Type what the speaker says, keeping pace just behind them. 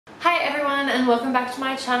and welcome back to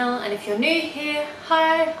my channel, and if you're new here,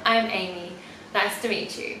 hi, I'm Amy. Nice to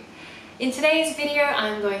meet you. In today's video,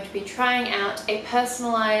 I'm going to be trying out a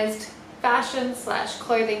personalized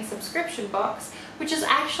fashion/clothing subscription box, which is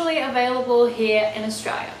actually available here in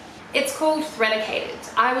Australia. It's called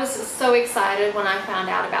Threadicated. I was so excited when I found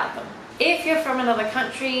out about them. If you're from another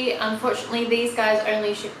country, unfortunately these guys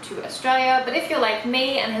only ship to Australia, but if you're like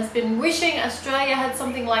me and has been wishing Australia had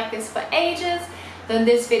something like this for ages, then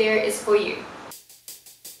this video is for you.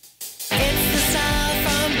 It's the style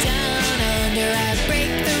from down under. I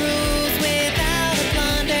break the rules without a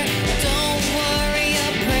blunder. Don't worry, a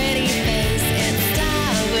pretty face and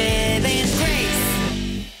style within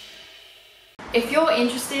grace. If you're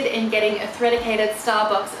interested in getting a Threadicated style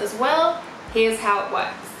box as well, here's how it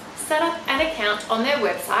works. Set up an account on their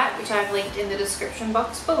website, which I've linked in the description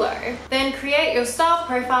box below. Then create your style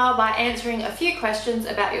profile by answering a few questions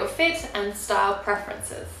about your fit and style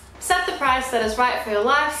preferences. Set the price that is right for your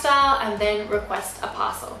lifestyle and then request a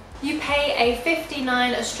parcel. You pay a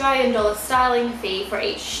 59 Australian dollar styling fee for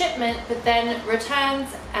each shipment, but then returns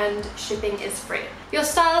and shipping is free. Your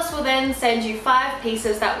stylist will then send you 5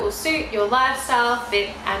 pieces that will suit your lifestyle,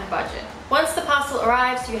 fit and budget. Once the parcel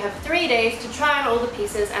arrives, you have 3 days to try on all the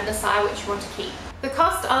pieces and decide which you want to keep. The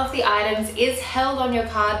cost of the items is held on your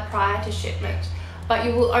card prior to shipment, but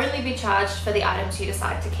you will only be charged for the items you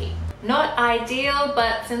decide to keep. Not ideal,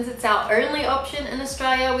 but since it's our only option in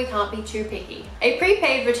Australia, we can't be too picky. A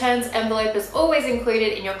prepaid returns envelope is always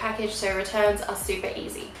included in your package, so returns are super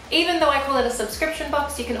easy. Even though I call it a subscription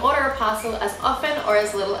box, you can order a parcel as often or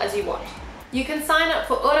as little as you want. You can sign up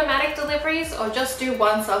for automatic deliveries or just do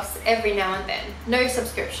once-offs every now and then. No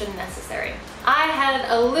subscription necessary. I had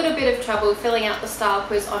a little bit of trouble filling out the style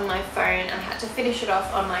quiz on my phone and had to finish it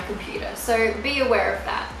off on my computer, so be aware of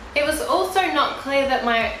that. It was also not clear that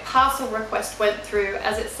my parcel request went through,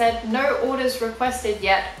 as it said no orders requested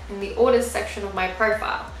yet in the orders section of my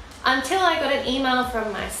profile, until I got an email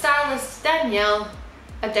from my stylist Danielle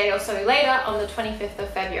a day or so later on the 25th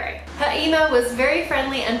of February. Her email was very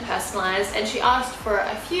friendly and personalized, and she asked for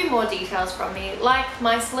a few more details from me, like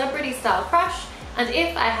my celebrity style crush and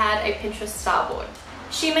if I had a Pinterest style board.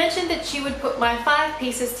 She mentioned that she would put my 5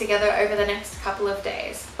 pieces together over the next couple of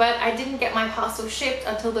days, but I didn't get my parcel shipped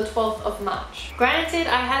until the 12th of March. Granted,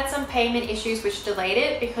 I had some payment issues which delayed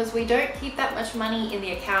it because we don't keep that much money in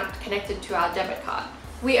the account connected to our debit card.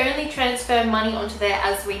 We only transfer money onto there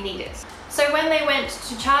as we need it. So when they went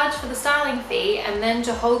to charge for the styling fee and then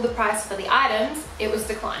to hold the price for the items, it was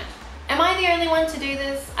declined. Am I the only one to do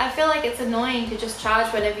this? I feel like it's annoying to just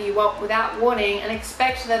charge whenever you want without warning and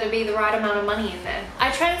expect there to be the right amount of money in there.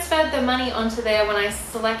 I transferred the money onto there when I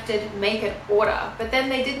selected make an order, but then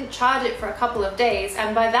they didn't charge it for a couple of days,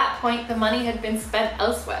 and by that point the money had been spent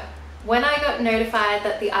elsewhere. When I got notified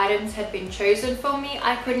that the items had been chosen for me,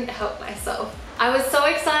 I couldn't help myself. I was so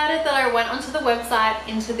excited that I went onto the website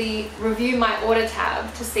into the review my order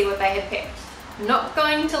tab to see what they had picked. Not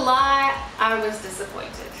going to lie, I was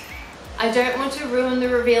disappointed. I don't want to ruin the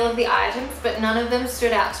reveal of the items, but none of them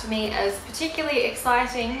stood out to me as particularly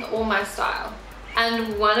exciting or my style.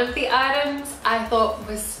 And one of the items I thought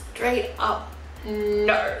was straight up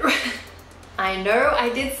no. I know I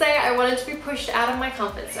did say I wanted to be pushed out of my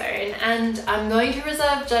comfort zone, and I'm going to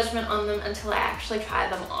reserve judgment on them until I actually try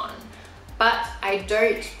them on. But I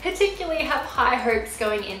don't particularly have high hopes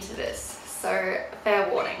going into this, so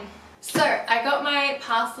fair warning. So I got my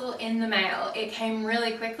parcel in the mail. It came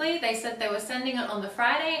really quickly. They said they were sending it on the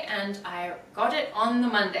Friday and I got it on the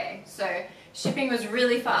Monday. So shipping was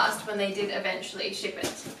really fast when they did eventually ship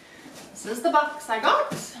it. This is the box I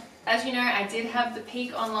got. As you know, I did have the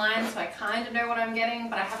peek online, so I kind of know what I'm getting,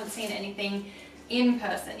 but I haven't seen anything in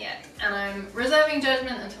person yet. And I'm reserving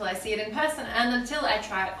judgment until I see it in person and until I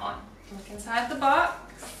try it on. Look inside the box.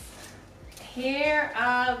 Here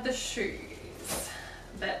are the shoes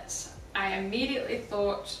that I immediately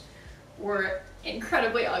thought were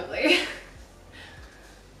incredibly ugly.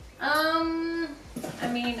 I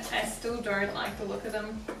mean, I still don't like the look of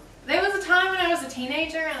them. There was a time when I was a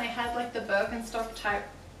teenager and I had like the Birkenstock type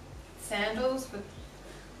sandals with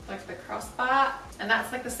like the crossbar, and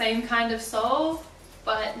that's like the same kind of sole,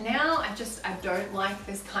 but now I don't like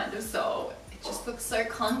this kind of sole. It just looks so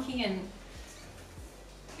clunky and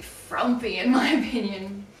frumpy in my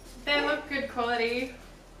opinion. They look good quality.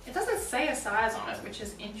 It doesn't say a size on it, which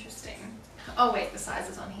is interesting. Oh wait, the size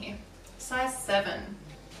is on here. Size 7.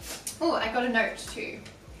 Oh, I got a note too.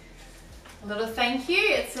 A little thank you.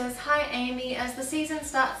 It says, "Hi Amy, as the season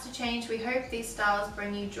starts to change, we hope these styles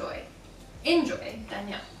bring you joy. Enjoy,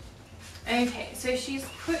 Danielle." Okay, so she's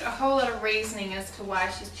put a whole lot of reasoning as to why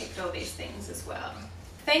she's picked all these things as well.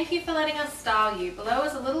 Thank you for letting us style you. Below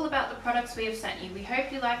is a little about the products we have sent you. We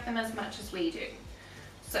hope you like them as much as we do.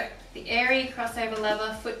 So, the airy crossover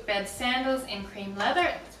leather footbed sandals in cream leather.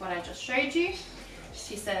 That's what I just showed you.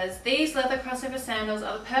 She says, these leather crossover sandals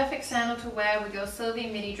are the perfect sandal to wear with your Sylvie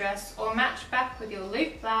midi dress or match back with your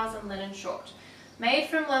loop blouse and linen short. Made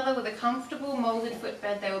from leather with a comfortable molded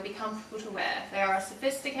footbed, they will be comfortable to wear. They are a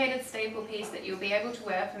sophisticated staple piece that you'll be able to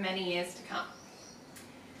wear for many years to come.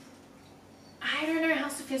 I don't know how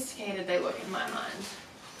sophisticated they look in my mind,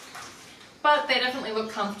 but they definitely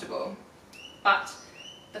look comfortable. But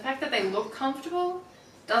the fact that they look comfortable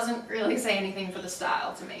doesn't really say anything for the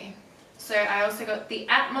style to me. So I also got the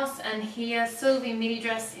Atmos and Here Sylvie midi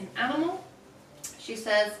dress in animal. She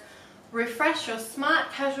says, refresh your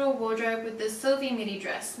smart casual wardrobe with this Sylvie midi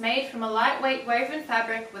dress. Made from a lightweight woven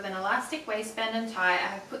fabric with an elastic waistband and tie. I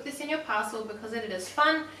have put this in your parcel because it is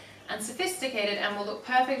fun and sophisticated and will look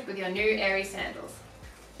perfect with your new airy sandals.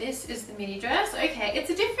 This is the midi dress. Okay, it's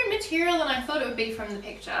a different material than I thought it would be from the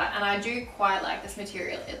picture, and I do quite like this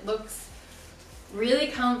material. It looks really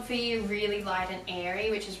comfy, really light and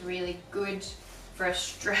airy, which is really good for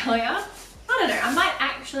Australia. I don't know, I might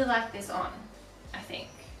actually like this on, I think.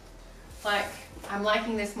 Like, I'm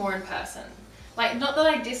liking this more in person. Like, not that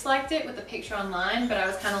I disliked it with the picture online, but I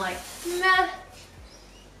was kind of like, meh.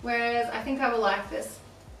 Whereas I think I will like this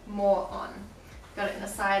more on. Got it in a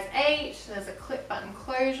size 8, there's a clip button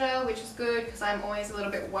closure, which is good because I'm always a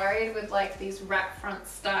little bit worried with like these wrap front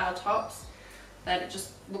style tops that it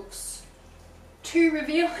just looks too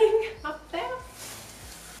revealing up there.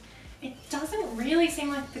 It doesn't really seem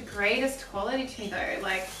like the greatest quality to me though.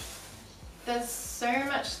 Like, there's so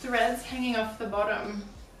much threads hanging off the bottom.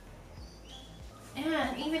 Yeah,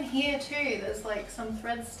 and even here too, there's like some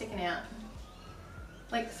threads sticking out.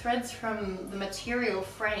 Like threads from the material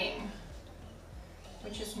frame,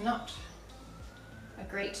 which is not a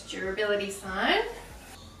great durability sign.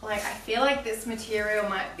 Like, I feel like this material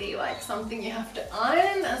might be like something you have to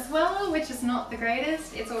iron as well, which is not the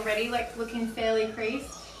greatest. It's already like looking fairly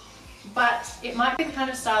creased, but it might be the kind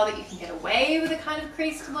of style that you can get away with a kind of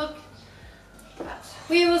creased look, but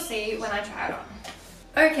we will see when I try it on.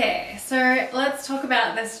 Okay, so let's talk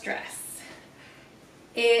about this dress.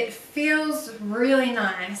 It feels really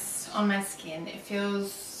nice on my skin. It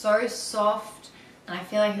feels so soft, and I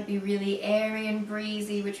feel like it'd be really airy and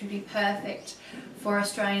breezy, which would be perfect for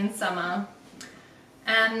Australian summer.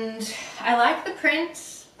 And I like the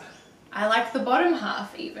print. I like the bottom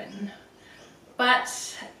half even, but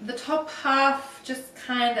the top half just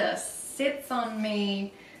kind of sits on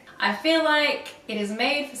me. I feel like it is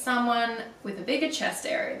made for someone with a bigger chest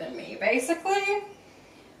area than me, basically.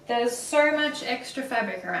 There's so much extra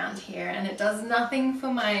fabric around here and it does nothing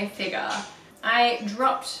for my figure. I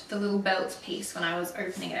dropped the little belt piece when I was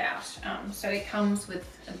opening it out, so it comes with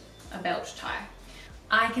a belt tie.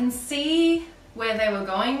 I can see where they were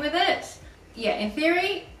going with it. Yeah, in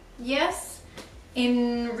theory, yes.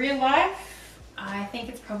 In real life, I think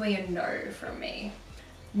it's probably a no from me.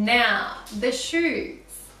 Now, the shoes.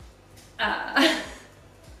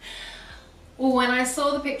 Well, when I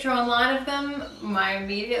saw the picture online of them, my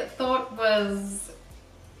immediate thought was,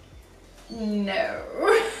 no.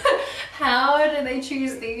 How do they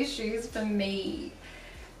choose these shoes for me?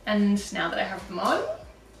 And now that I have them on,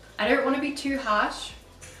 I don't want to be too harsh,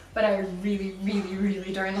 but I really, really,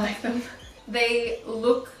 really don't like them. They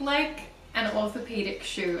look like an orthopedic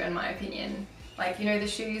shoe in my opinion. Like, you know, the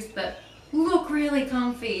shoes that look really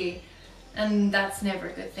comfy, and that's never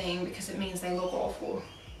a good thing because it means they look awful.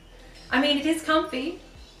 I mean, it is comfy.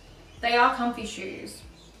 They are comfy shoes,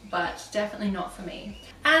 but definitely not for me.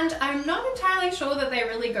 And I'm not entirely sure that they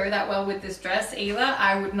really go that well with this dress either.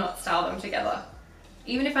 I would not style them together.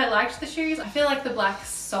 Even if I liked the shoes, I feel like the black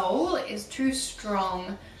sole is too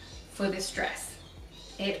strong for this dress.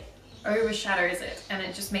 It overshadows it and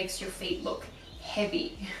it just makes your feet look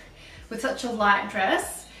heavy. With such a light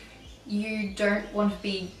dress, you don't want to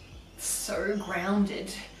be so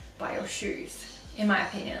grounded by your shoes, in my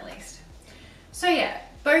opinion at least. So yeah,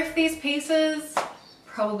 both these pieces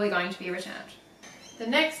probably going to be returned. The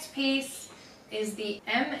next piece is the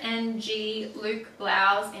MNG Luke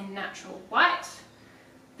blouse in natural white.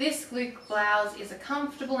 This Luke blouse is a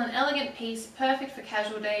comfortable and elegant piece, perfect for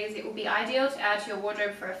casual days. It will be ideal to add to your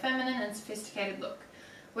wardrobe for a feminine and sophisticated look.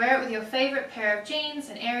 Wear it with your favourite pair of jeans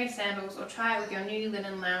and airy sandals, or try it with your new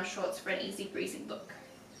linen lounge shorts for an easy breezy look.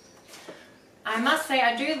 I must say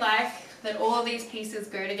I do like that all of these pieces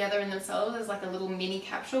go together in themselves as like a little mini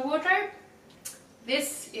capsule wardrobe.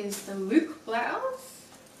 This is the Luke blouse.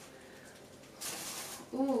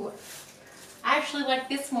 Ooh, I actually like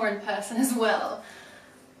this more in person as well.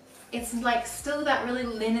 It's like still that really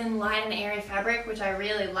linen, light and airy fabric, which I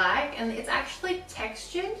really like, and it's actually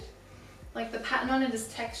textured. Like the pattern on it is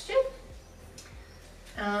textured.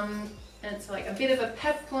 And it's like a bit of a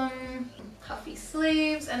peplum, puffy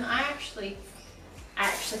sleeves, and I actually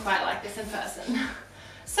quite like this in person.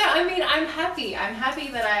 So I mean, I'm happy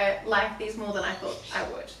that I like these more than I thought I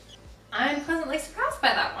would. I'm pleasantly surprised by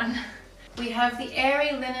that one. We have the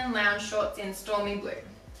airy linen lounge shorts in stormy blue.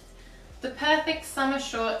 The perfect summer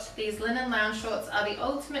short, these linen lounge shorts are the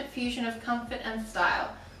ultimate fusion of comfort and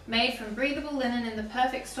style. Made from breathable linen in the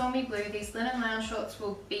perfect stormy blue, these linen lounge shorts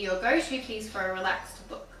will be your go-to piece for a relaxed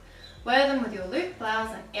look. Wear them with your loop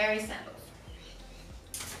blouse and airy sandals.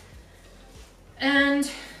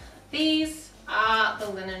 And these are the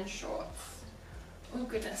linen shorts. Oh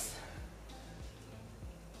goodness.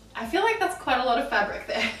 I feel like that's quite a lot of fabric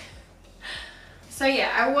there. So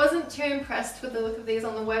yeah, I wasn't too impressed with the look of these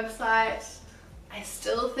on the website. I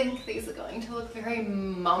still think these are going to look very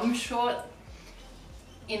mum short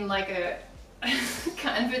in like a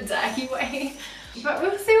kind of a daggy way. But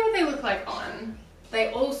we'll see what they look like on.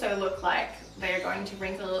 They also look like they are going to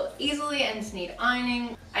wrinkle easily and need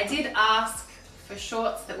ironing. I did ask for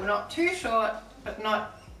shorts that were not too short, but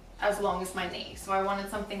not as long as my knee. So I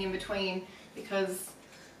wanted something in between because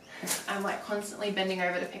I'm like constantly bending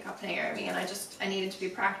over to pick up Naomi, and I needed to be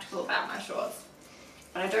practical about my shorts.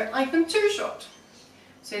 But I don't like them too short.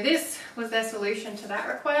 So this was their solution to that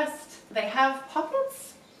request. They have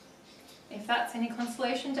pockets, if that's any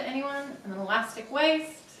consolation to anyone, and an elastic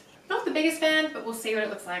waist. Not the biggest fan, but we'll see what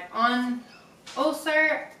it looks like on. Also,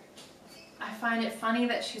 I find it funny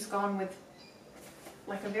that she's gone with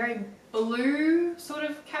like a very blue sort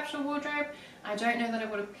of capsule wardrobe. I don't know that I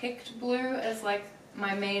would have picked blue as like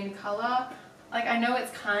my main color. Like I know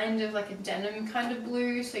it's kind of like a denim kind of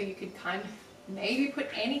blue, so you could kind of maybe put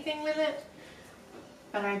anything with it,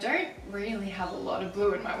 but I don't really have a lot of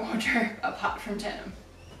blue in my wardrobe apart from denim.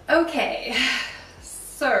 Okay,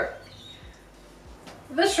 so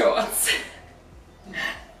the shorts.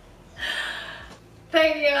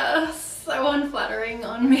 They are so unflattering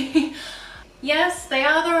on me. Yes, they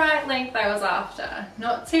are the right length I was after.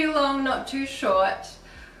 Not too long, not too short.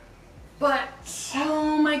 But,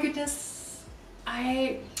 oh my goodness,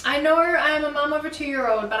 I know I am a mum of a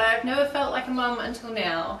 2-year-old, but I've never felt like a mum until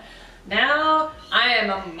now. Now, I am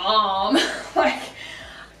a mom. Like,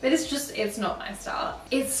 but it's not my style.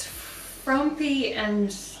 It's frumpy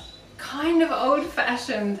and kind of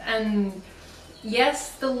old-fashioned, and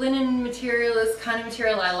yes, the linen material is kind of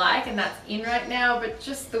material I like, and that's in right now, but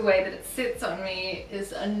just the way that it sits on me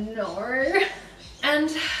is a no.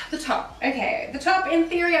 And the top. Okay, the top in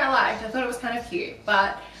theory I liked. I thought it was kind of cute,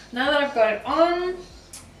 but now that I've got it on,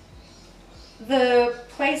 the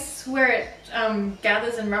place where it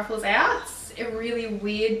gathers and ruffles out, it's a really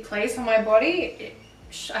weird place on my body.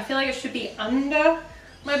 I feel like it should be under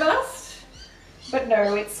my bust, but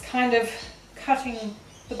no, it's kind of cutting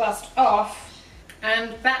the bust off.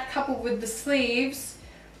 And that coupled with the sleeves,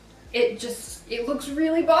 it looks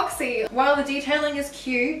really boxy. While the detailing is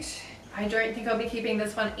cute, I don't think I'll be keeping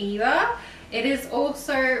this one either. It is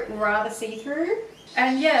also rather see-through.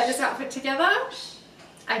 And yeah, this outfit together,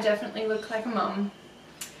 I definitely look like a mum.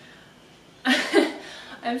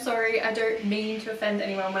 I'm sorry, I don't mean to offend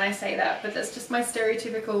anyone when I say that, but that's just my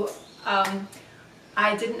stereotypical,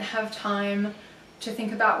 I didn't have time to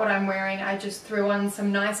think about what I'm wearing. I just threw on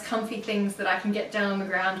some nice comfy things that I can get down on the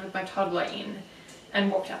ground with my toddler in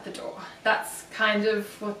and walked out the door. That's kind of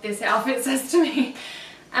what this outfit says to me.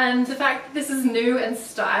 And the fact that this is new and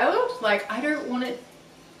styled, like I don't want it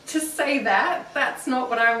to say that. That's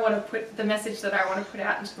not what I want to put, the message that I want to put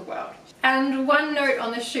out into the world. And one note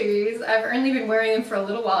on the shoes, I've only been wearing them for a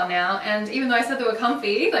little while now, and even though I said they were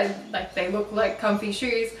comfy, like they look like comfy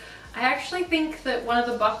shoes, I actually think that one of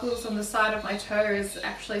the buckles on the side of my toe is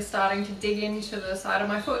actually starting to dig into the side of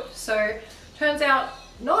my foot. So turns out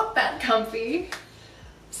not that comfy.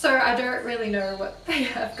 So I don't really know what they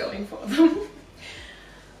have going for them.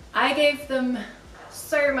 I gave them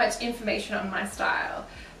so much information on my style.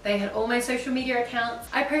 They had all my social media accounts.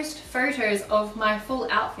 I post photos of my full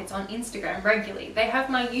outfits on Instagram regularly. They have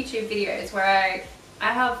my YouTube videos where I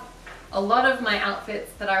have a lot of my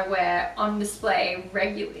outfits that I wear on display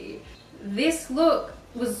regularly. This look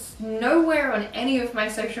was nowhere on any of my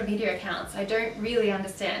social media accounts. I don't really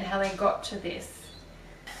understand how they got to this.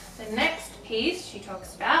 The next piece she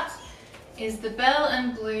talks about is the Belle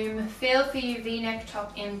and Bloom Feel For You V-neck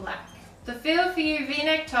top in black. The Feel For You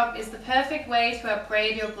V-neck top is the perfect way to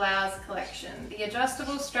upgrade your blouse collection. The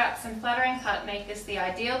adjustable straps and flattering cut make this the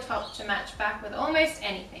ideal top to match back with almost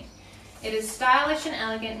anything. It is stylish and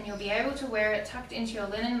elegant, and you'll be able to wear it tucked into your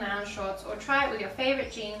linen lounge shorts or try it with your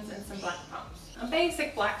favorite jeans and some black pumps. A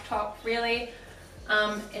basic black top, really.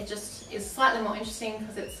 It just is slightly more interesting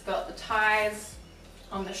because it's got the ties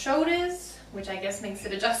on the shoulders, which I guess makes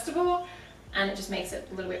it adjustable, and it just makes it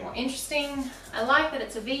a little bit more interesting. I like that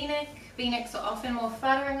it's a V-neck. V-necks are often more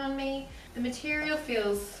flattering on me. The material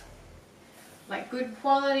feels like good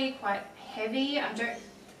quality, quite heavy.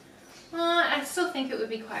 I still think it would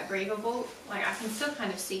be quite breathable. Like, I can still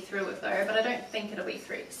kind of see through it though, but I don't think it'll be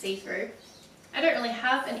see-through. I don't really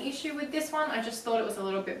have an issue with this one. I just thought it was a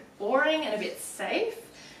little bit boring and a bit safe.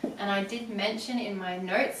 And I did mention in my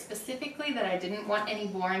notes specifically that I didn't want any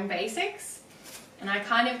boring basics. And I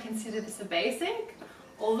kind of consider this a basic,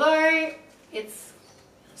 although it's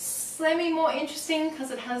slightly more interesting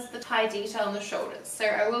because it has the tie detail on the shoulders. So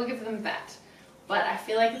I will give them that. But I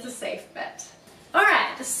feel like it's a safe bet.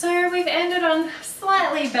 Alright, so we've ended on a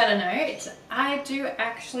slightly better note. I do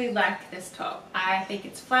actually like this top. I think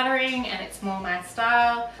it's flattering and it's more my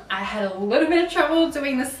style. I had a little bit of trouble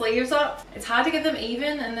doing the sleeves up. It's hard to get them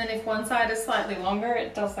even, and then if one side is slightly longer,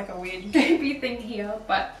 it does like a weird gapey thing here,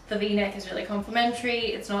 but the V-neck is really complimentary.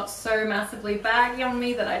 It's not so massively baggy on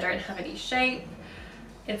me that I don't have any shape.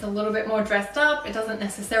 It's a little bit more dressed up. It doesn't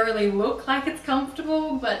necessarily look like it's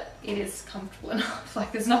comfortable, but it is comfortable enough.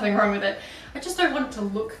 Like, there's nothing wrong with it. I just don't want it to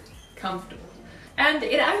look comfortable. And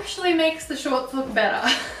it actually makes the shorts look better.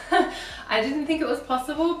 I didn't think it was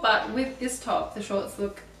possible, but with this top, the shorts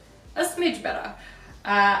look a smidge better.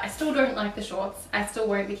 I still don't like the shorts. I still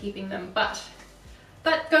won't be keeping them, but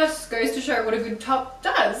that goes to show what a good top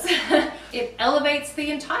does. It elevates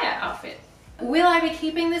the entire outfit. Will I be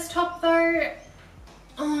keeping this top though?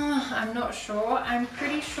 I'm not sure. I'm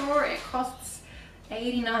pretty sure it costs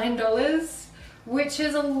 $89, which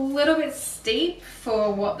is a little bit steep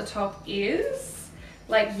for what the top is.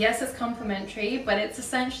 Like, yes, it's complimentary, but it's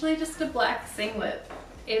essentially just a black singlet.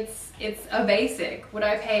 It's a basic. Would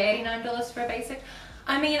I pay $89 for a basic?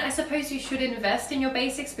 I mean, I suppose you should invest in your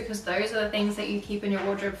basics because those are the things that you keep in your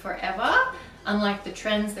wardrobe forever, unlike the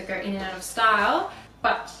trends that go in and out of style.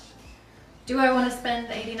 But do I want to spend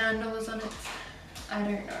 $89 on it? I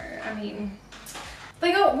don't know. I mean,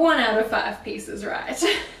 they got 1 out of 5 pieces right.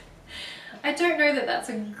 I don't know that that's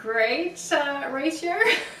a great ratio,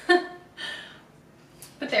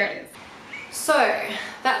 but there it is. So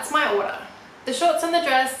that's my order. The shorts and the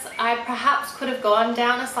dress, I perhaps could have gone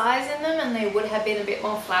down a size in them and they would have been a bit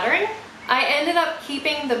more flattering. I ended up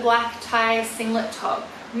keeping the black tie singlet top,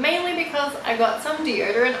 mainly because I got some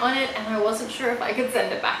deodorant on it and I wasn't sure if I could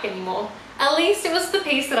send it back anymore. At least it was the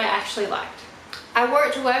piece that I actually liked. I wore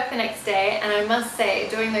it to work the next day, and I must say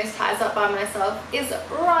doing those ties up by myself is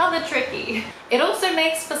rather tricky. It also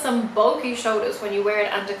makes for some bulky shoulders when you wear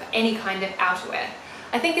it under any kind of outerwear.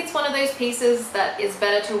 I think it's one of those pieces that is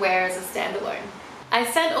better to wear as a standalone.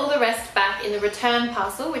 I sent all the rest back in the return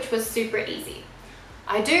parcel, which was super easy.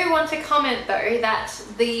 I do want to comment though that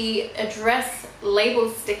the address label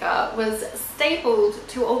sticker was stapled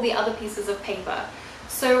to all the other pieces of paper.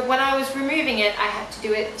 So when I was removing it, I had to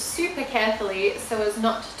do it super carefully so as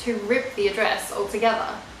not to rip the address altogether.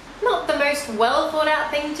 Not the most well thought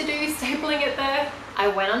out thing to do, stapling it there. I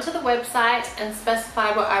went onto the website and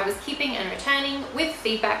specified what I was keeping and returning with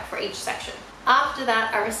feedback for each section. After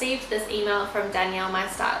that, I received this email from Danielle, my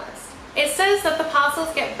stylist. It says that the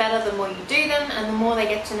parcels get better the more you do them and the more they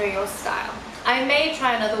get to know your style. I may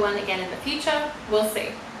try another one again in the future, we'll see.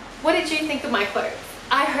 What did you think of my clothes?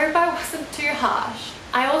 I hope I wasn't too harsh.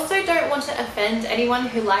 I also don't want to offend anyone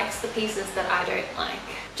who likes the pieces that I don't like.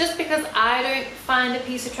 Just because I don't find a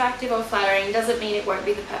piece attractive or flattering doesn't mean it won't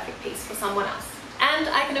be the perfect piece for someone else. And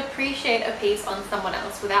I can appreciate a piece on someone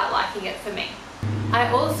else without liking it for me. I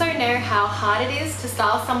also know how hard it is to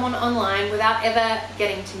style someone online without ever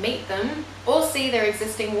getting to meet them or see their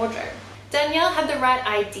existing wardrobe. Danielle had the right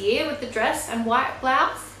idea with the dress and white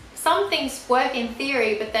blouse. Some things work in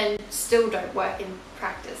theory but then still don't work in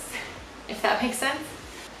practice, if that makes sense.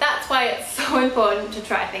 That's why it's so important to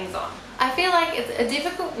try things on. I feel like it's a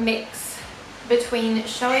difficult mix between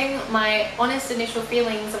showing my honest initial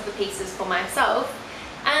feelings of the pieces for myself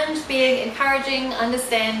and being encouraging,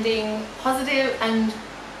 understanding, positive and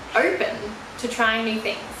open to trying new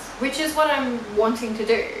things, which is what I'm wanting to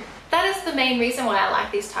do. That is the main reason why I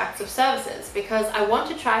like these types of services, because I want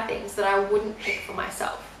to try things that I wouldn't pick for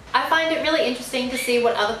myself. I find it really interesting to see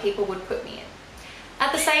what other people would put me in.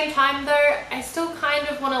 At the same time though, I still kind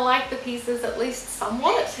of want to like the pieces at least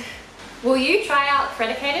somewhat. Will you try out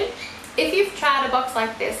Threadicated? If you've tried a box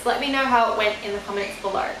like this, let me know how it went in the comments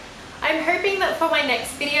below. I'm hoping that for my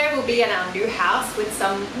next video we'll be at our new house with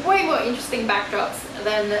some way more interesting backdrops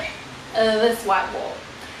than this white wall.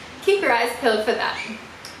 Keep your eyes peeled for that.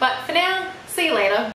 But for now, see you later.